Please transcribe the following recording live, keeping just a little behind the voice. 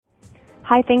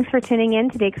Hi, thanks for tuning in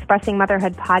to the Expressing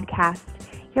Motherhood podcast.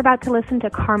 You're about to listen to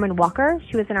Carmen Walker.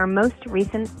 She was in our most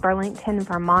recent Burlington,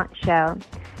 Vermont show.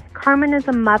 Carmen is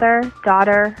a mother,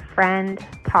 daughter, friend,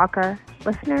 talker,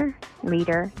 listener,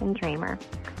 leader, and dreamer.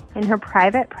 In her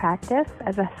private practice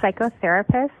as a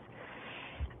psychotherapist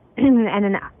and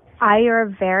an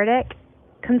Ayurvedic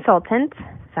consultant,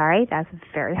 that's a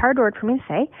very hard word for me to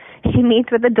say, she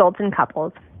meets with adults and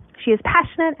couples. She is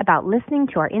passionate about listening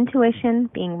to our intuition,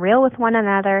 being real with one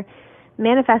another,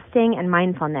 manifesting, and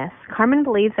mindfulness. Carmen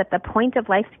believes that the point of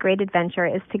life's great adventure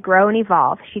is to grow and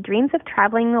evolve. She dreams of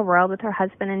traveling the world with her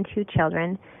husband and 2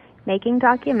 children, making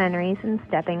documentaries and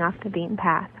stepping off the beaten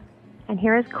path. And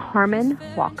here is Carmen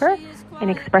Walker in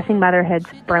Expressing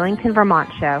Motherhood's Burlington, Vermont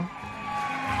show.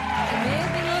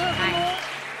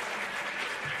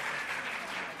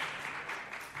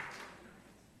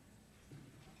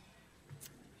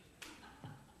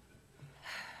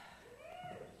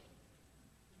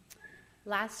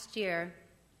 Last year,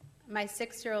 my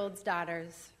 6-year-old's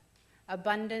daughter's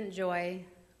abundant joy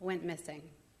went missing.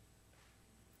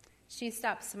 She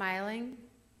stopped smiling,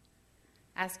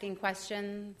 asking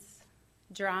questions,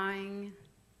 drawing,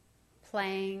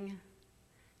 playing.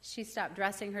 She stopped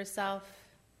dressing herself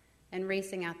and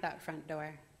racing out that front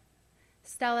door.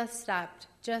 Stella stopped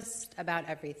just about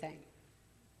everything.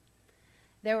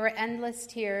 There were endless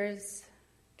tears,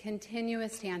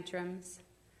 continuous tantrums.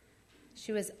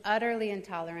 She was utterly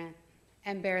intolerant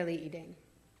and barely eating.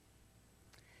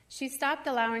 She stopped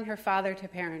allowing her father to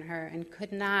parent her and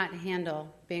could not handle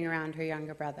being around her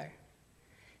younger brother.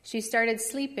 She started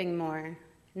sleeping more,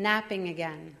 napping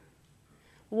again.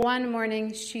 One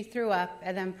morning, she threw up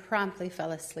and then promptly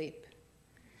fell asleep.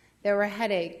 There were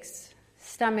headaches,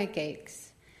 stomach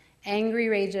aches, angry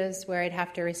rages where I'd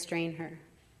have to restrain her.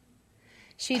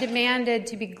 She demanded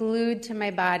to be glued to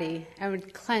my body and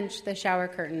would clench the shower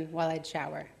curtain while I'd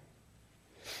shower.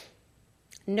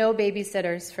 No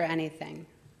babysitters for anything.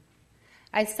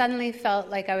 I suddenly felt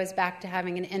like I was back to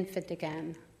having an infant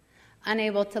again,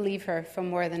 unable to leave her for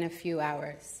more than a few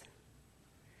hours.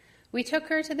 We took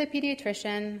her to the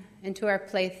pediatrician and to our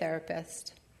play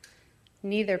therapist.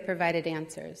 Neither provided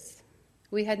answers.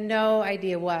 We had no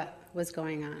idea what was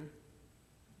going on.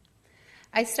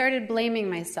 I started blaming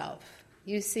myself.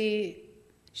 You see,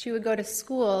 she would go to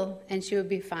school and she would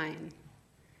be fine.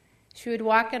 She would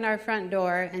walk in our front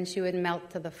door and she would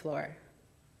melt to the floor.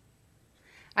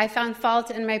 I found fault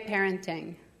in my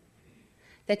parenting,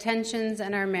 the tensions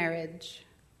in our marriage,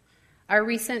 our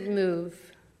recent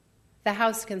move, the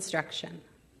house construction,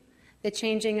 the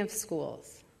changing of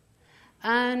schools.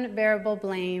 Unbearable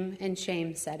blame and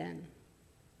shame set in.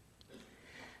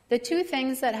 The 2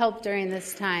 things that helped during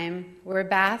this time were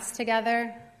baths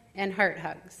together and heart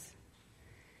hugs.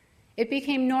 It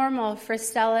became normal for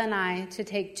Stella and I to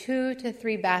take 2 to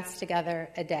 3 baths together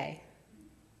a day.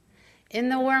 In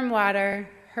the warm water,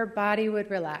 her body would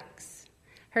relax.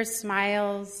 Her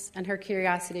smiles and her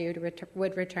curiosity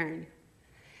would return.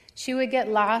 She would get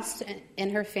lost in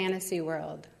her fantasy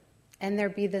world, and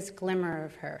there'd be this glimmer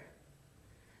of her.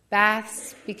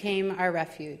 Baths became our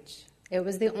refuge. It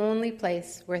was the only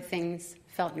place where things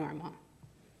felt normal.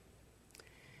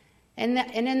 And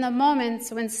in the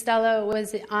moments when Stella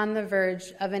was on the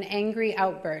verge of an angry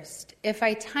outburst, if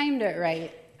I timed it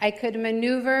right, I could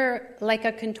maneuver like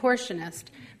a contortionist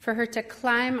for her to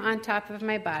climb on top of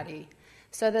my body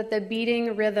so that the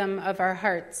beating rhythm of our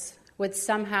hearts would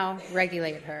somehow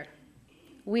regulate her.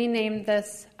 We named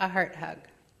this a heart hug.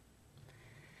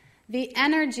 The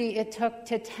energy it took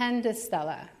to tend to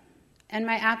Stella and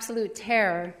my absolute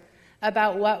terror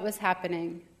about what was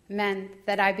happening meant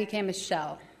that I became a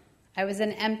shell. I was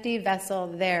an empty vessel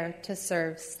there to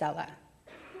serve Stella.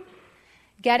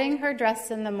 Getting her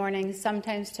dressed in the morning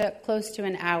sometimes took close to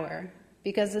an hour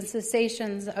because the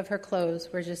sensations of her clothes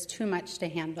were just too much to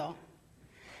handle.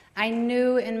 I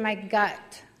knew in my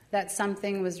gut that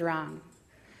something was wrong,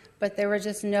 but there were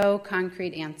just no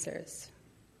concrete answers.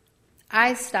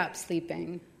 I stopped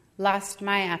sleeping, lost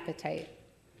my appetite.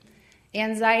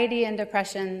 Anxiety and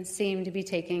depression seemed to be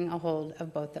taking a hold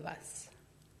of both of us.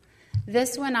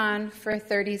 This went on for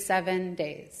 37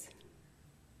 days.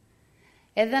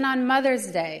 And then on Mother's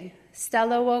Day,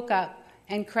 Stella woke up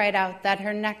and cried out that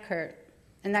her neck hurt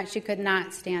and that she could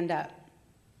not stand up.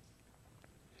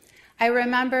 I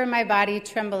remember my body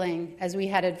trembling as we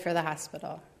headed for the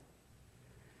hospital.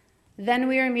 Then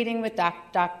we were meeting with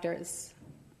doctors.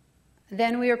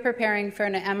 Then we were preparing for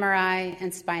an MRI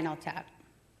and spinal tap.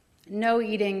 No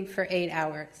eating for 8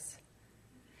 hours.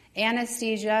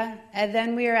 Anesthesia, and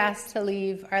then we were asked to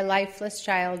leave our lifeless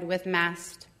child with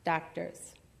masked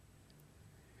doctors.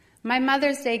 My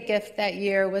Mother's Day gift that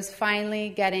year was finally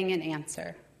getting an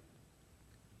answer.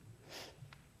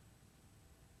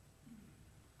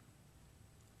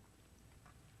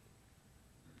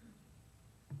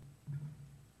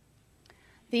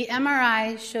 The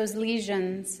MRI shows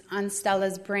lesions on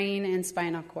Stella's brain and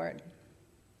spinal cord.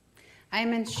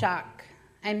 I'm in shock.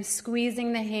 I'm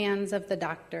squeezing the hands of the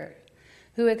doctor,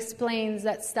 who explains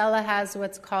that Stella has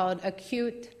what's called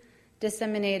acute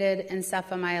disseminated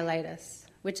encephalomyelitis,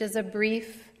 which is a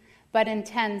brief but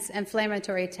intense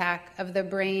inflammatory attack of the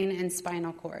brain and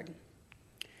spinal cord.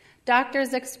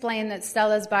 Doctors explain that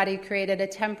Stella's body created a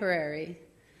temporary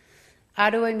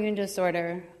autoimmune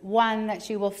disorder, one that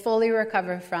she will fully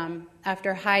recover from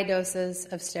after high doses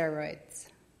of steroids.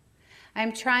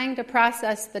 I'm trying to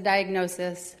process the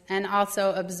diagnosis and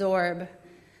also absorb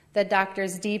the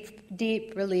doctor's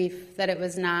deep relief that it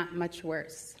was not much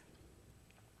worse.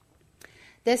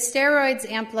 The steroids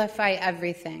amplify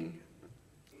everything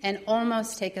and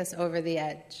almost take us over the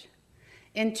edge.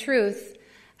 In truth,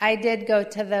 I did go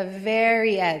to the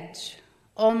very edge,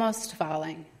 almost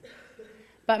falling.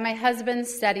 But my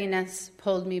husband's steadiness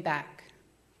pulled me back.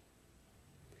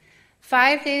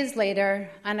 5 days later,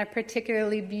 on a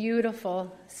particularly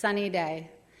beautiful, sunny day,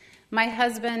 my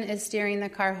husband is steering the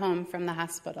car home from the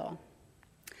hospital.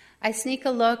 I sneak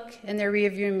a look in the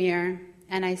rearview mirror,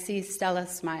 and I see Stella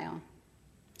smile.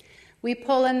 We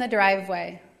pull in the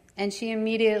driveway, and she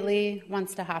immediately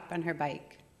wants to hop on her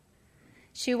bike.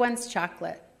 She wants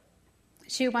chocolate.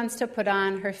 She wants to put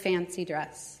on her fancy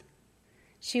dress.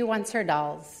 She wants her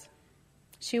dolls.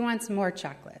 She wants more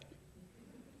chocolate.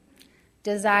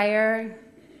 Desire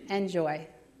and joy.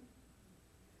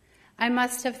 I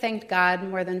must have thanked God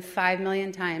more than 5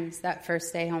 million times that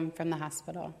first day home from the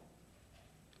hospital.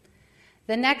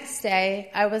 The next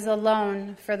day, I was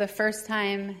alone for the first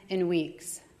time in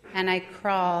weeks, and I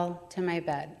crawl to my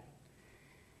bed.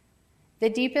 The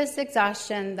deepest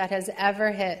exhaustion that has ever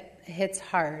hits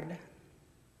hard.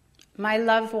 My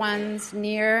loved ones,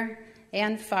 near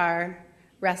and far,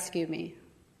 rescue me.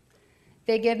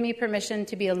 They give me permission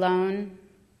to be alone,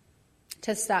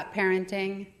 to stop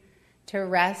parenting, to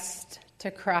rest,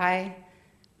 to cry,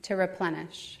 to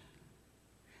replenish.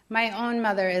 My own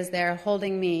mother is there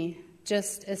holding me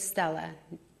just as Stella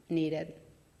needed.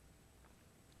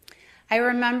 I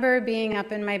remember being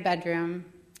up in my bedroom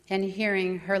and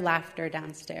hearing her laughter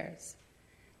downstairs.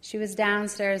 She was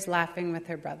downstairs laughing with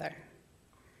her brother.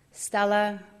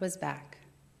 Stella was back.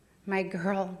 My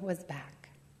girl was back.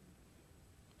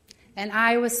 And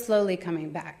I was slowly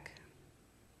coming back.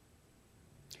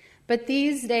 But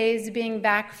these days, being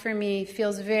back for me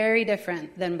feels very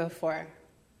different than before.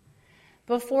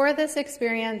 Before this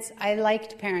experience, I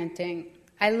liked parenting.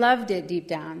 I loved it deep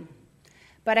down.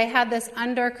 But I had this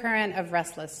undercurrent of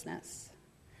restlessness.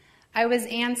 I was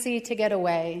antsy to get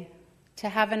away, to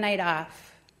have a night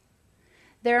off.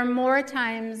 There are more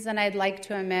times than I'd like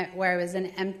to admit where I was an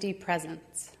empty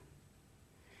presence.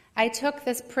 I took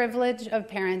this privilege of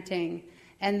parenting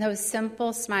and those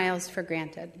simple smiles for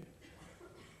granted.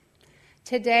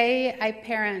 Today, I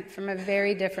parent from a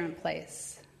very different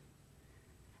place.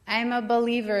 I am a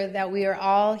believer that we are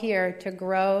all here to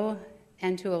grow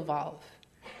and to evolve.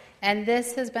 And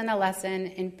this has been a lesson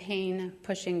in pain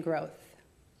pushing growth.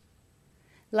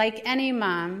 Like any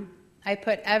mom, I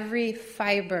put every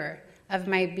fiber of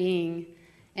my being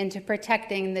into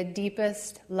protecting the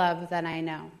deepest love that I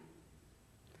know.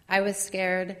 I was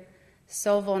scared,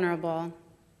 so vulnerable,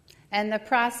 and the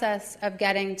process of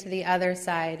getting to the other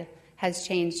side has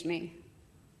changed me.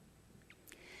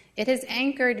 It has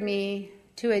anchored me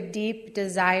to a deep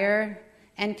desire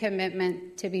and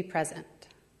commitment to be present.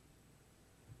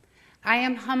 I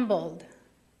am humbled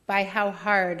by how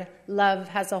hard love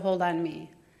has a hold on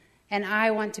me, and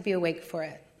I want to be awake for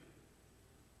it.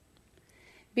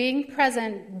 Being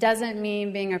present doesn't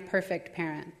mean being a perfect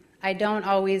parent. I don't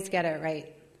always get it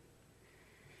right.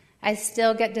 I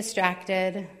still get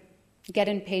distracted, get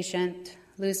impatient,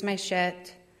 lose my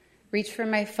shit, reach for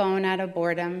my phone out of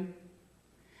boredom.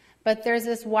 But there's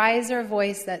this wiser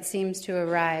voice that seems to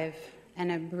arrive,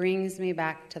 and it brings me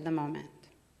back to the moment.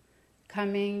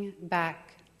 Coming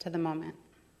back to the moment.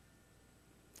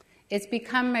 It's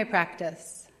become my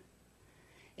practice.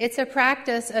 It's a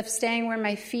practice of staying where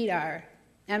my feet are,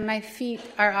 and my feet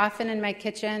are often in my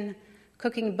kitchen,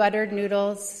 cooking buttered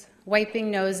noodles, wiping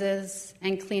noses,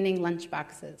 and cleaning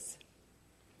lunchboxes.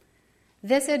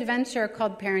 This adventure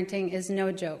called parenting is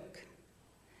no joke.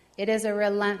 It is a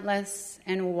relentless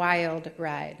and wild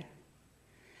ride.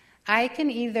 I can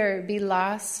either be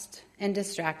lost and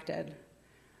distracted,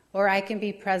 or I can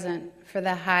be present for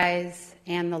the highs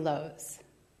and the lows.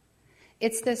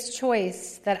 It's this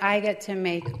choice that I get to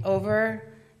make over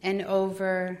and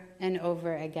over and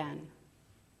over again.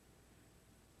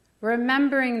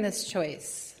 Remembering this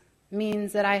choice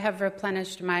means that I have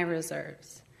replenished my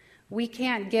reserves. We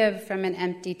can't give from an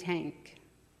empty tank.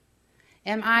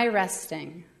 Am I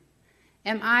resting?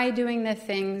 Am I doing the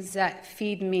things that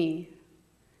feed me?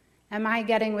 Am I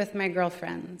getting with my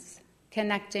girlfriends,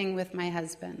 connecting with my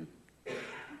husband?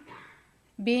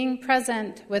 Being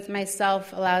present with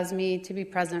myself allows me to be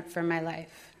present for my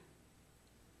life.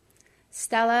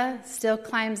 Stella still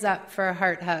climbs up for a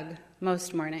heart hug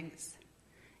most mornings,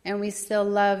 and we still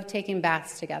love taking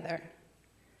baths together.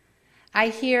 I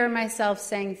hear myself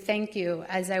saying thank you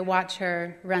as I watch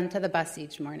her run to the bus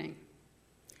each morning.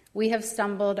 We have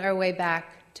stumbled our way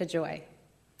back to joy.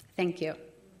 Thank you.